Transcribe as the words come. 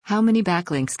How many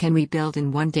backlinks can we build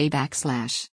in one day?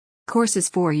 Courses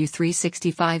for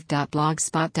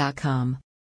you365.blogspot.com.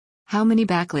 How many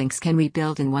backlinks can we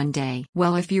build in one day?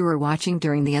 Well, if you were watching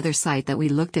during the other site that we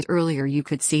looked at earlier, you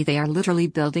could see they are literally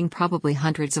building probably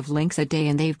hundreds of links a day,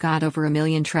 and they've got over 1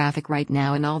 million traffic right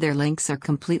now, and all their links are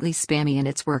completely spammy and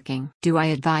it's working. Do I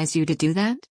advise you to do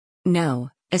that? No,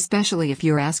 especially if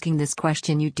you're asking this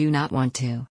question, you do not want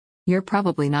to. You're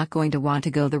probably not going to want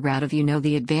to go the route of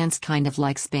the advanced kind of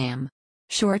like spam.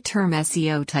 Short-term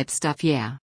SEO type stuff,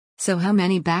 yeah. So how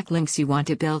many backlinks you want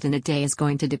to build in a day is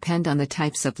going to depend on the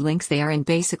types of links they are and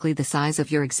basically the size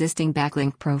of your existing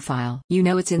backlink profile.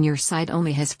 It's in your site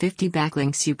only has 50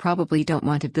 backlinks, you probably don't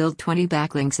want to build 20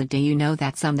 backlinks a day.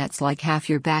 That's like half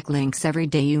your backlinks every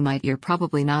day. You're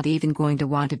probably not even going to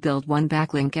want to build one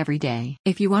backlink every day.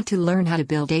 If you want to learn how to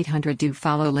build 800 do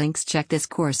follow links, check this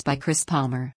course by Chris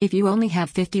Palmer. If you only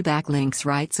have 50 backlinks,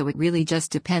 right, so it really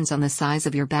just depends on the size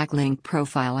of your backlink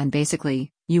profile, and basically,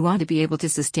 you want to be able to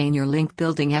sustain your link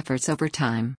building efforts over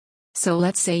time. So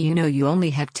let's say you only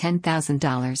have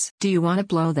 $10,000. Do you want to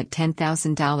blow that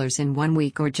 $10,000 in 1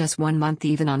 week or just 1 month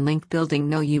even on link building?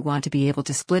 No, you want to be able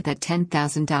to split that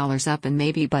 $10,000 up and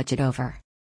maybe budget over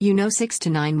 6 to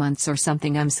 9 months or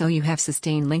something, so you have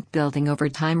sustained link building over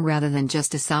time rather than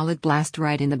just a solid blast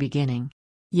right in the beginning.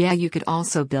 Yeah, you could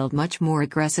also build much more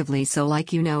aggressively, so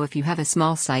if you have a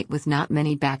small site with not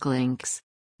many backlinks,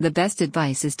 the best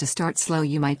advice is to start slow.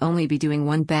 You might only be doing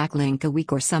 1 backlink a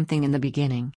week or something in the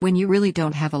beginning, when you really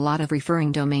don't have a lot of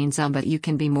referring domains, but you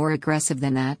can be more aggressive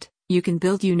than that. You can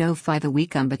build 5 a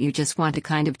week, but you just want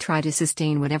to try to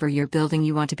sustain whatever you're building.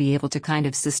 You want to be able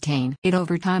to sustain it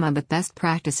over time, but best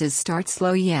practices start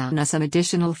slow. Now some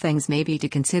additional things maybe to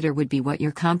consider would be what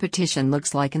your competition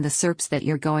looks like in the SERPs that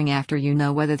you're going after.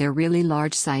 Whether they're really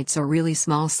large sites or really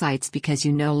small sites, because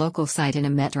local site in a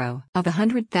metro of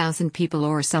 100,000 people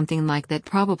or something like that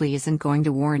probably isn't going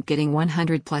to warrant getting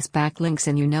 100 plus backlinks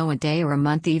in a day or a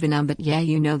month even, but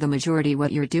the majority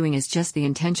what you're doing is just the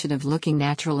intention of looking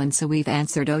natural, and so we've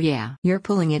answered, oh yeah, you're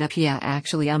pulling it up. Yeah,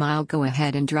 actually I'll go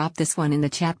ahead and drop this one in the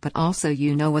chat, but also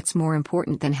what's more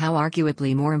important than how,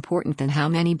 arguably more important than how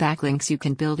many backlinks you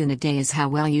can build in a day, is how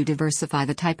well you diversify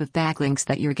the type of backlinks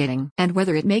that you're getting, and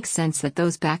whether it makes sense that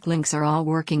those backlinks are all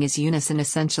working as unison,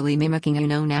 essentially mimicking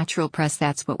natural press.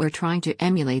 That's what we're trying to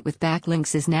emulate with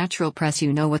backlinks, is natural press.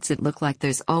 What's it look like?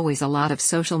 There's always a lot of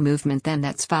social movement, then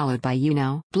that's followed by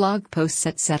blog posts,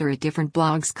 etc., different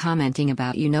blogs commenting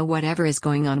about whatever is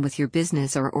going on with your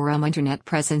business or internet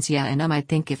presence. Yeah, and I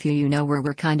think if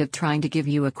we're kind of trying to give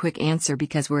you a quick answer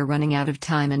because we're running out of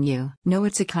time, and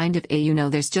it's a kind of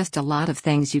there's just a lot of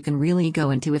things you can really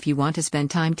go into if you want to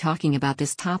spend time talking about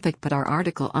this topic, but our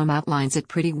article outlines it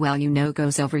pretty well.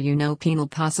 Goes over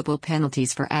possible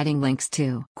penalties for adding links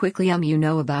too. Quickly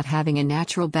about having a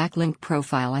natural backlink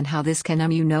profile and how this can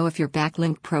if your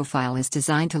backlink profile is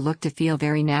designed to look to feel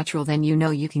very natural, then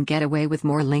you can get away with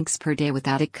more links per day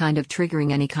without it kind of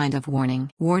triggering any kind of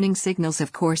warning signals.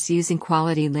 Of course, using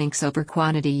quality links over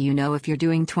quantity. If you're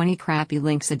doing 20 crappy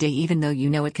links a day, even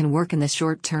though it can work in the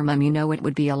short term, it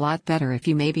would be a lot better if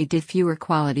you maybe did fewer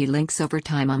quality links over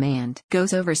time, and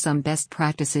goes over some best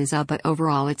practices. But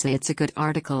overall it's a good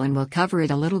article, and we'll cover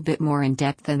it a little bit more in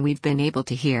depth than we've been able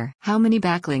to here. How many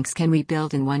backlinks can we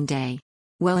build in one day?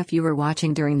 Well, if you were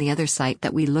watching during the other site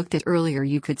that we looked at earlier,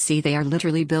 you could see they are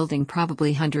literally building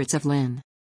probably hundreds of lin.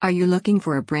 Are you looking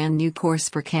for a brand new course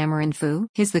for Cameron Fu?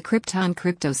 His The Krypton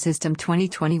Crypto System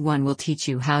 2021 will teach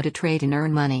you how to trade and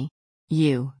earn money.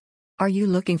 Are you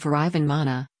looking for Ivan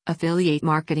Mana, Affiliate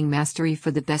Marketing Mastery for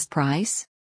the best price?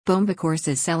 Bomba Course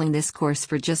is selling this course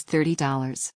for just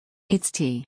 $30. It's T.